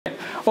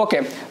ওকে,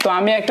 তো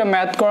আমি একটা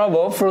ম্যাথ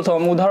করাবো। প্রথম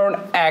উদাহরণ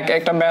 1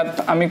 একটা ম্যাথ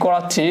আমি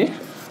করাচ্ছি।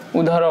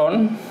 উদাহরণ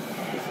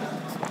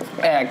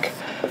 1,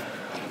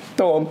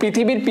 তো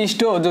পৃথিবীর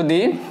পৃষ্ঠ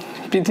যদি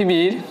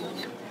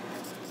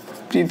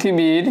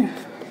পৃথিবীর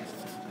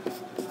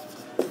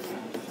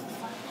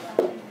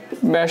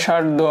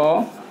ব্যাসার্ধ,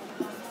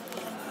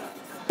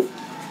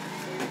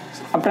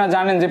 আপনারা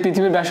জানেন যে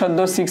পৃথিবীর ব্যাসার্ধ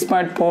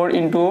 6.4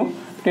 ×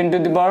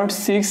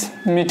 10⁶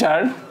 মিটার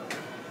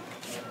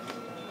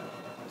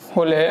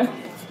হলে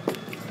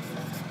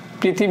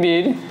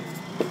পৃথিবীর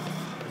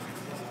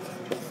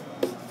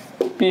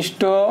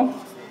পৃষ্ঠ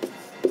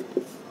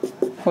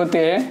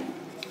হতে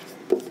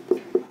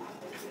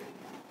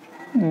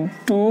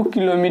 2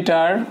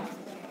 কিলোমিটার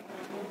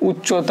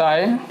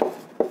উচ্চতায়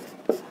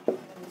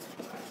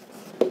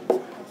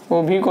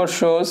অভিকর্ষ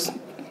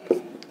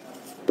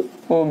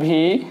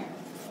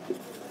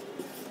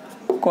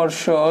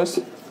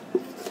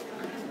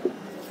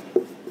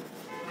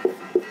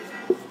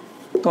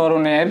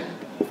ত্বরণের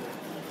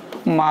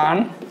মান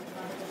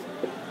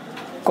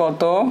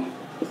কত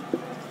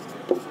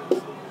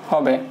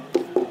হবে?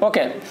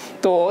 ওকে,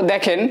 তো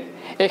দেখেন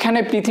এখানে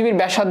পৃথিবীর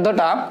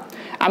ব্যাসার্ধটা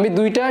আমি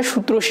দুইটা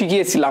সূত্র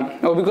শিখিয়েছিলাম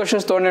অভিকর্ষ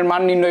ত্বরণের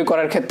মান নির্ণয়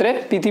করার ক্ষেত্রে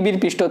পৃথিবীর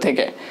পৃষ্ঠ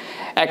থেকে।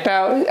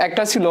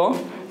 একটা ছিল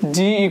G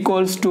 =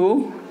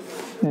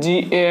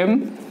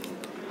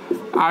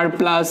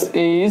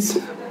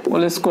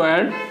 GMR+H²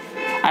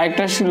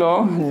 আরেকটা ছিল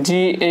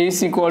GH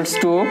 =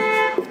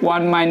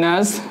 1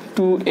 -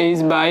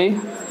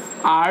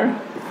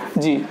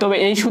 2H/RG। তবে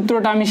এই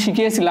সূত্রটা আমি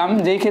শিখিয়েছিলাম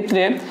যেই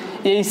ক্ষেত্রে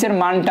H এর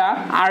মানটা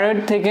R এর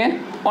থেকে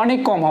অনেক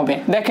কম হবে।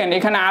 দেখেন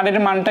এখানে R এর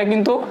মানটা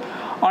কিন্তু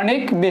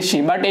অনেক বেশি,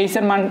 বাট H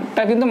এর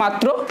মানটা কিন্তু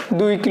মাত্র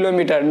 2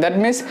 কিলোমিটার, দ্যাট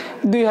মিনস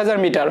 2000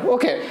 মিটার।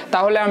 ওকে,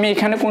 তাহলে আমি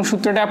এখানে কোন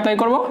সূত্রটা অ্যাপ্লাই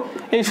করব?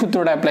 এই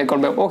সূত্রটা অ্যাপ্লাই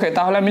করব। ওকে,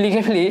 তাহলে আমি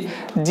লিখে ফেলি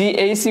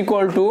GH =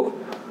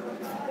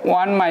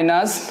 1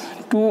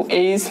 -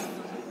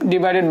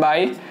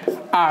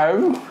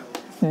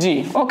 2H/RG।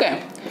 ওকে,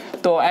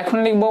 তো এখন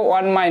লিখব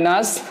 1 -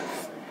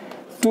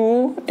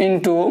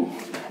 2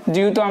 *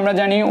 যেহেতু আমরা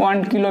জানি 1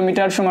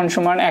 কিলোমিটার =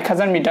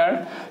 1000 মিটার,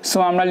 সো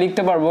আমরা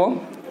লিখতে পারবো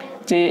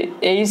যে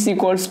H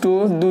 =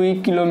 2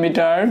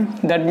 kilometre,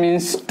 that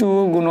means 2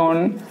 ×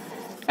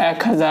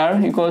 1000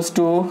 =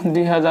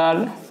 2000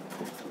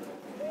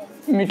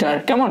 metre.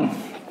 কেমন?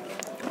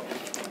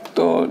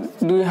 তো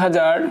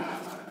 2000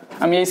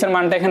 আমি H এর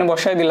মানটা এখানে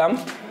বসাই দিলাম,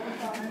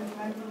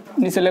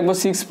 নিচে লিখবো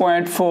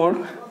 6.4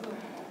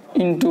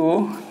 ×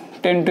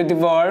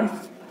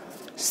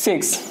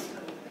 10⁶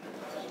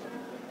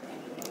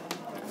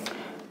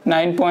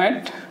 9.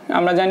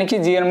 আমরা জানি কি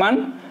G এর মান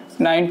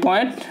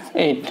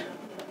 9.8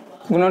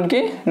 গুণন কি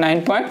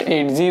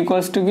 9.8, G =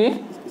 কি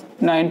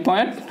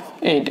 9.8,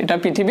 এটা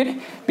পৃথিবীর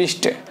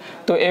পৃষ্ঠে।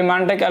 তো এই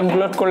মানটা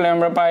ক্যালকুলেট করলে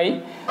আমরা পাই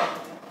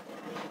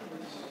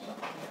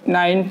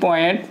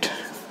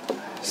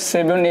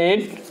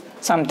 9.78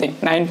 সামথিং,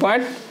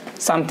 9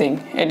 সামথিং,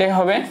 এটাই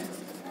হবে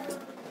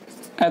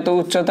এত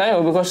উচ্চতায়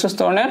অভিকর্ষ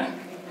ত্বরণের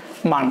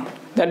মান।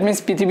 দ্যাট মিনস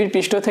পৃথিবীর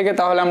পৃষ্ঠ থেকে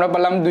তাহলে আমরা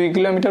পেলাম 2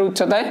 কিলোমিটার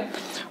উচ্চতায়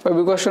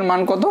অভিকর্ষের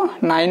মান কত?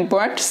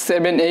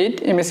 9.78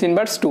 ms²।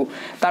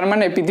 তার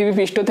মানে পৃথিবী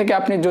পৃষ্ঠ থেকে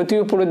আপনি যতই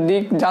উপরের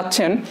দিক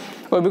যাচ্ছেন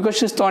অভিকর্ষ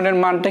ত্বরণের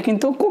মানটা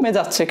কিন্তু কমে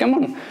যাচ্ছে।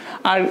 কেমন?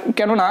 আর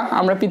কেননা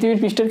আমরা পৃথিবীর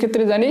পৃষ্ঠের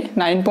ক্ষেত্রে জানি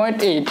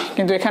 9.8,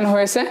 কিন্তু এখানে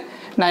হয়েছে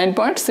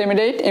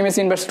 9.78 ms²,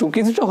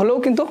 কিছুটা হলেও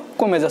কিন্তু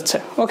কমে যাচ্ছে।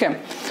 ওকে,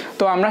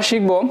 তো আমরা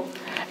শিখব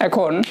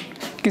এখন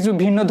কিছু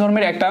ভিন্ন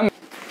ধর্মের একটা।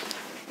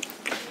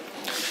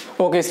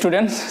 ওকে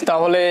স্টুডেন্টস,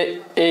 তাহলে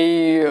এই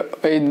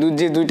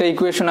যে দুইটা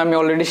ইকুয়েশন আমি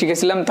অলরেডি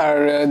শিখেছিলাম, তার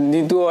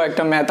দ্বিতীয়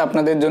একটা ম্যাথ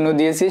আপনাদের জন্য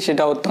দিয়েছি।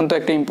 সেটা অত্যন্ত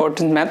একটা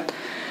ইম্পর্টেন্ট ম্যাথ।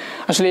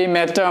 আসলে এই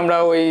ম্যাথটা আমরা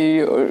ওই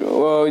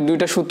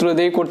দুইটা সূত্র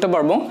দিয়েই করতে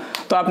পারবো।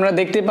 তো আপনারা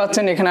দেখতেই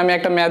পাচ্ছেন এখানে আমি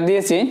একটা ম্যাথ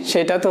দিয়েছি।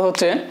 সেটা তো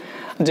হচ্ছে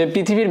যে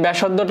পৃথিবীর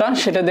ব্যাসার্ধটা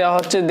সেটা দেওয়া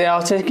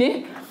হচ্ছে কি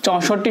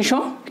 6400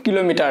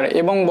 কিলোমিটার,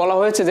 এবং বলা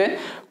হয়েছে যে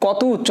কত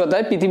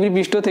উচ্চতায় পৃথিবীর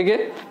পৃষ্ঠ থেকে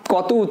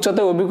কত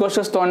উচ্চতায় অভিকর্ষ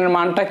ত্বরণের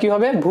মানটা কি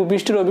হবে?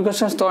 ভূপৃষ্ঠের অভিকর্ষ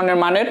ত্বরণের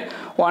মানের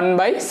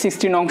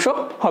 1/16 অংশ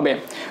হবে।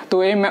 তো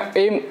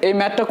এই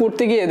ম্যাথটা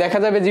করতে গিয়ে দেখা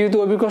যাবে যেহেতু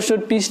অভিকর্ষ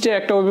পৃষ্ঠে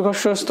একটা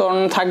অভিকর্ষ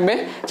ত্বরণ থাকবে,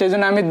 সেই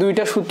জন্য আমি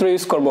দুইটা সূত্র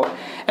ইউজ করব।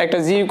 একটা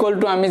G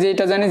 = আমি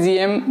যেটা জানি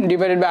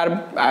GM/R²,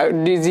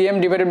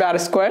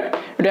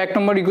 এটা 1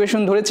 নম্বর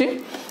ইকুয়েশন ধরেছি,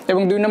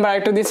 এবং 2 নম্বর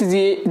আরেকটা দিয়েছি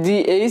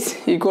GH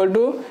 =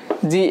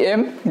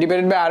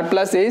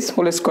 GM/R+H²।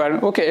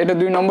 ওকে, এটা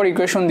 2 নম্বর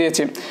ইকুয়েশন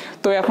দিয়েছি।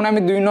 তো এখন আমি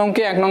 2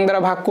 নংকে 1 নং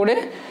দ্বারা ভাগ করে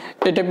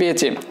এটা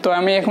পেয়েছি। তো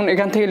আমি এখন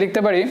এখান থেকে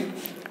লিখতে পারি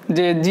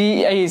যে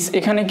GH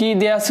এখানে কি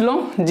দেওয়া ছিল?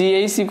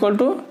 GH =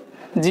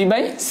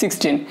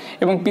 G/16,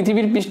 এবং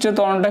পৃথিবীর পৃষ্ঠের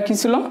ত্বরণটা কি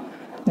ছিল?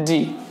 G।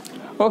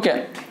 ওকে,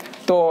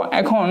 তো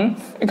এখন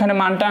এখানে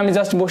মানটা আমি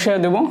জাস্ট বসিয়ে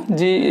দেবো।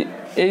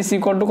 GH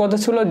 = কত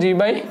ছিল?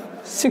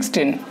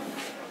 G/16।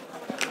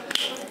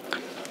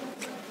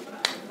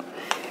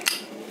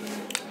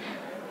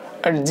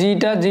 আর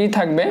জিটা জি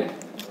থাকবে,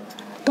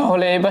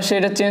 তাহলে এই পাশে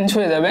এটা চেঞ্জ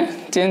হয়ে যাবে।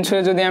 চেঞ্জ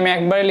হয়ে যদি আমি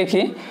একবারে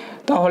লিখি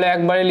তাহলে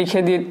একবারে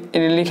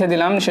লিখে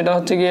দিলাম, সেটা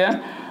হচ্ছে গিয়ে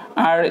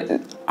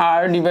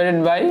আর divided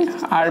by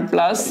R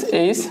plus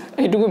H,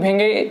 এইটুকু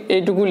ভেঙে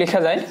এইটুকু লেখা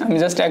যায়, আমি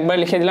জাস্ট একবার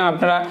লিখে দিলাম,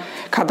 আপনারা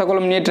খাতা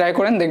কলম নিয়ে ট্রাই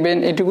করেন, দেখবেন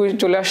এইটুকুই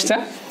চলে আসছে।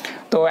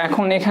 তো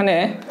এখন এখানে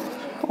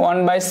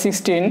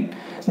 1/16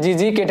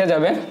 জি কেটে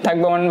যাবে,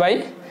 থাকবে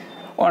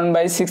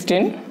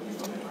 1/16।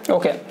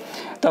 ওকে,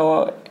 তো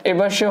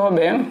এবার সে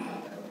হবে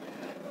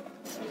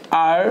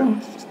আর,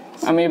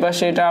 আমি এবার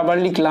সেটা আবার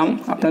লিখলাম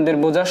আপনাদের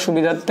বোঝার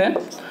সুবিধার্থে।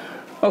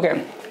 ওকে,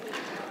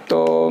 তো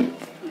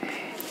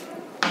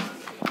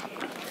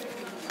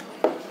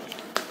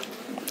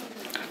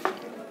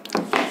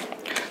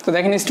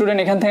দেখেন স্টুডেন্ট,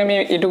 এখান থেকে আমি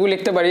এটুকু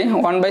লিখতে পারি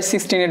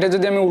 1/16। এটা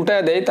যদি আমি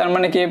উল্টায় দেই তার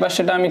মানে কি এই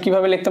পাশেটা আমি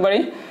কিভাবে লিখতে পারি,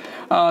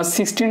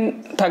 16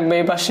 থাকবে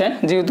এই পাশে,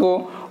 যেহেতু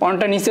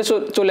অনটা নিচে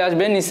চলে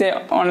আসবে, নিচে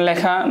অন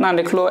লেখা না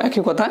লিখলো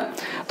একই কথা।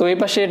 তো এই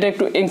পাশে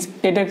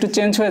এটা একটু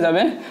চেঞ্জ হয়ে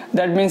যাবে,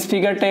 দ্যাট মিনস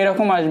ফিগারটা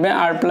এরকম আসবে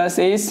আর প্লাস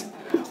এইচ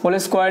হোল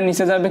স্কোয়ার,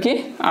 নিচে যাবে কি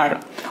আর।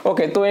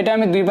 ওকে, তো এটা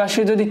আমি দুই পাশে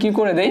যদি কি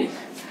করে দেই,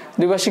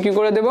 দুই পাশে কি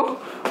করে দেব,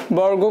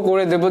 বর্গ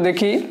করে দেব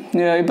দেখি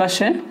এই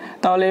পাশে।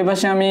 তাহলে এই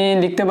পাশে আমি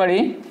লিখতে পারি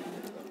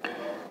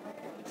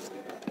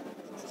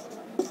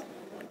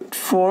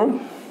 4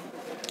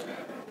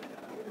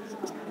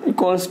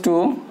 equals to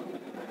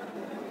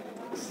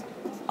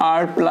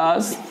r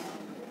plus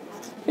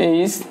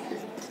h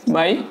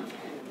by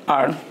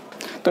r।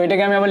 তো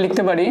এটাকে আমি আবার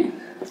লিখতে পারি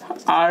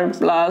r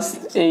plus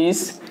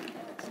h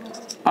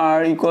r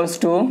equals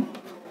to,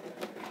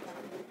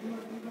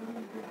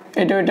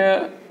 এটা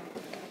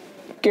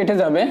কেটে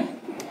যাবে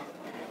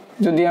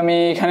যদি আমি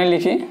এখানে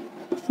লিখি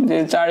যে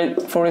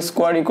 4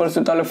 স্কোয়ার ইকুয়ালস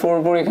টু, তাহলে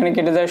 4 এখানে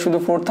কেটে যায়, শুধু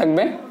 4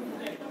 থাকবে।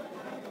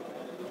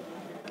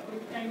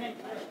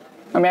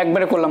 আমি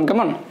একবারে করলাম,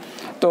 কেমন?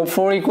 তো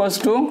 4 ইকুয়ালস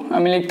টু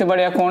আমি লিখতে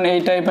পারি, এখন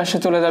এইটা এই পাশে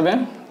চলে যাবে।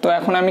 তো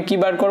এখন আমি কি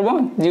বার করব,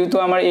 যেহেতু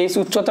আমার এই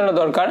উচ্চতাটা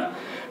দরকার,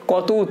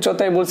 কত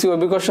উচ্চতায় বলছি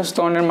অভিকর্ষ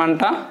ত্বরণের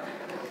মানটা,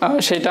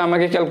 সেটা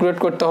আমাকে ক্যালকুলেট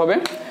করতে হবে।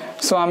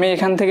 সো আমি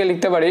এখান থেকে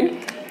লিখতে পারি,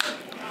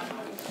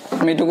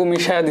 আমি এটুকু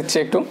মিশায়া দিচ্ছি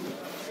একটু,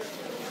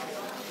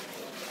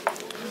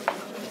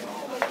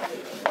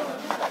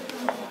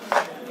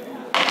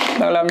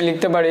 তাহলে আমি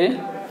লিখতে পারি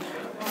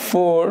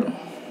 4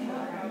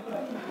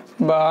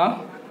 বা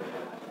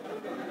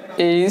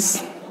is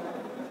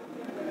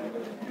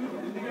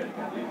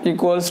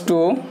equals to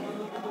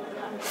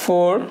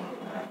 4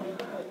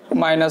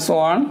 minus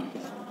 1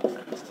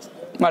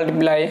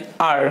 multiply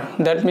r,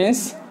 that means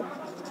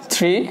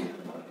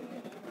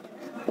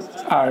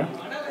 3r।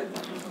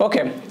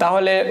 ওকে,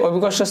 তাহলে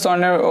অভিকর্ষ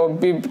ত্বরণের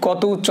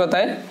কত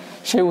উচ্চতায়,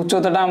 সেই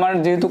উচ্চতাটা আমার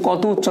যেহেতু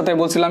কত উচ্চতায়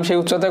বলছিলাম, সেই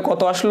উচ্চতায়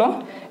কত আসলো,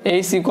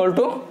 h equal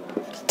to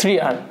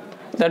 3r,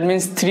 that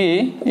means 3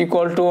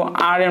 equal to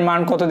আর এর মান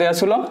কত দেওয়া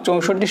ছিল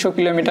 6400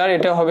 কিলোমিটার,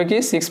 এটা হবে কি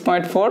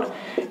 6.4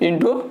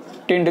 ইন্টু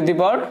 10 টু দি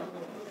পাওয়ার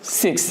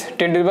 6।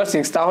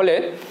 তাহলে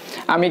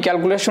আমি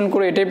ক্যালকুলেশন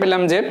করে এটাই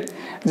পেলাম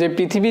যে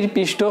পৃথিবীর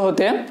পৃষ্ঠ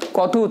হতে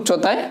কত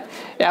উচ্চতায়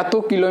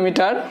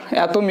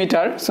এত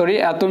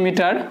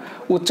মিটার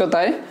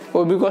উচ্চতায়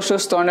অভিকর্ষ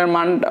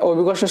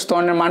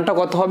ত্বরণের মানটা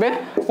কত হবে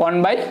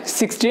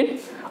 1/16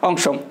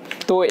 অংশ।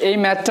 তো এই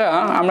ম্যাথটা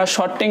আমরা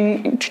শর্টিং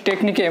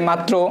টেকনিকে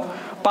মাত্র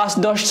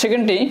 5-10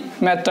 সেকেন্ডেই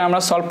ম্যাথটা আমরা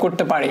সলভ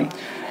করতে পারি।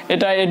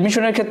 এটা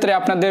এডমিশনের ক্ষেত্রে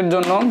আপনাদের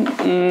জন্য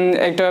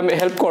একটা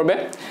হেল্প করবে,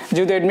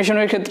 যেহেতু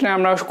এডমিশনের ক্ষেত্রে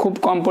আমরা খুব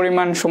কম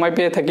পরিমাণ সময়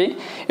পেয়ে থাকি।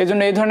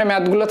 এজন্য এই ধরনের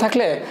ম্যাথগুলো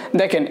থাকলে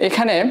দেখেন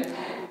এখানে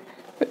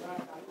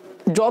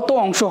যত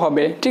অংশ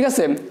হবে, ঠিক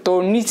আছে, তো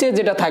নিচে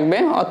যেটা থাকবে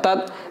অর্থাৎ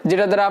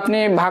যেটা দ্বারা আপনি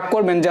ভাগ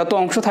করবেন যত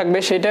অংশ থাকবে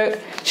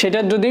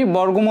সেটার যদি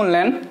বর্গমূল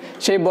নেন,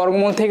 সেই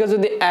বর্গমূল থেকে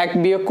যদি 1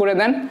 বিয়োগ করে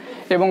দেন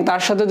এবং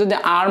তার সাথে যদি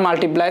আর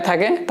মাল্টিপ্লাই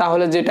থাকে,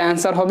 তাহলে যেটা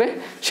অ্যান্সার হবে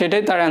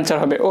সেটাই তার অ্যান্সার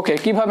হবে। ওকে,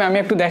 কিভাবে আমি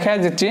একটু দেখাই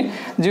দিচ্ছি।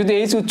 যদি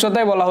এই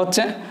উচ্চতায় বলা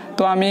হচ্ছে,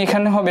 তো আমি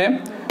এখানে হবে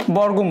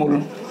বর্গমূল,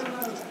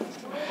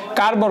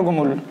 কার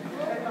বর্গমূল,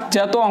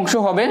 যত অংশ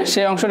হবে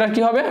সেই অংশটার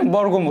কি হবে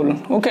বর্গমূল।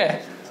 ওকে,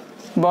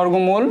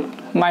 বর্গমূল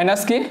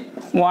মাইনাস কি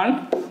 1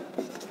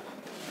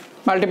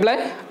 মাল্টিপ্লাই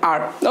আর।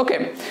 ওকে,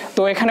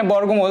 তো এখানে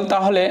বর্গমূল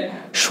তাহলে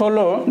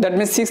 16, দ্যাট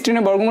মিনস 16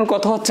 এর বর্গমূল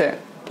কত হচ্ছে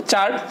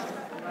 4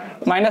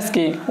 মাইনাস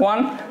কি 1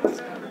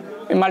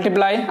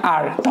 মাল্টিপ্লাই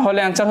আর, তাহলে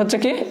অ্যান্সার হচ্ছে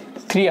কি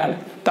 3r।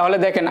 তাহলে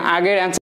দেখেন আগের অ্যান্সার